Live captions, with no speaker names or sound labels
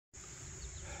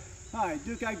Hi,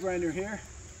 Dux Eik here.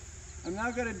 I'm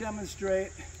now going to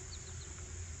demonstrate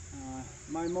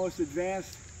my most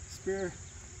advanced spear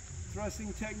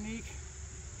thrusting technique.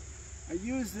 I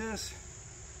use this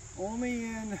only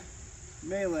in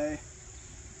melee,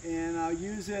 and I'll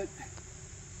use it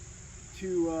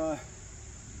to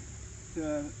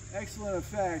excellent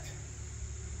effect,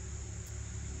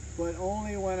 but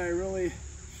only when I really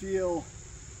feel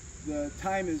the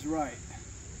time is right.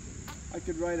 I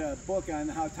could write a book on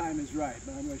how time is right,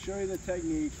 but I'm going to show you the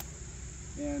technique,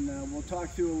 and we'll talk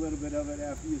through a little bit of it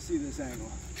after you see this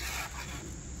angle.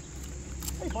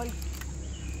 Hey buddy!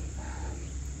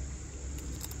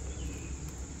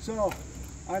 So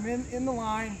I'm in the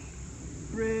line,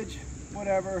 bridge,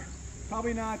 whatever.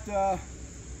 Probably not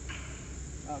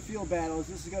field battles.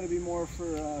 This is going to be more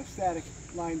for static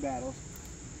line battles.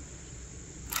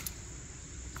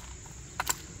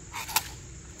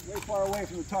 Way far away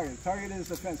from the target. The target is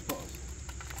the fence post.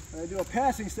 And I do a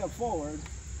passing step forward,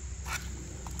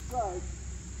 strike,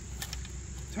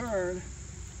 turn,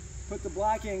 put the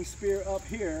blocking spear up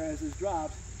here as it's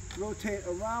dropped, rotate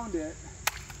around it,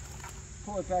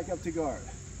 pull it back up to guard.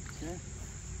 Okay?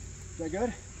 Is that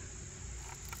good?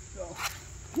 So,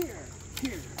 here.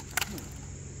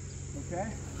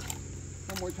 Okay?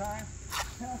 One more time.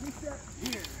 Passing step,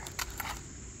 here.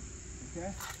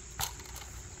 Okay?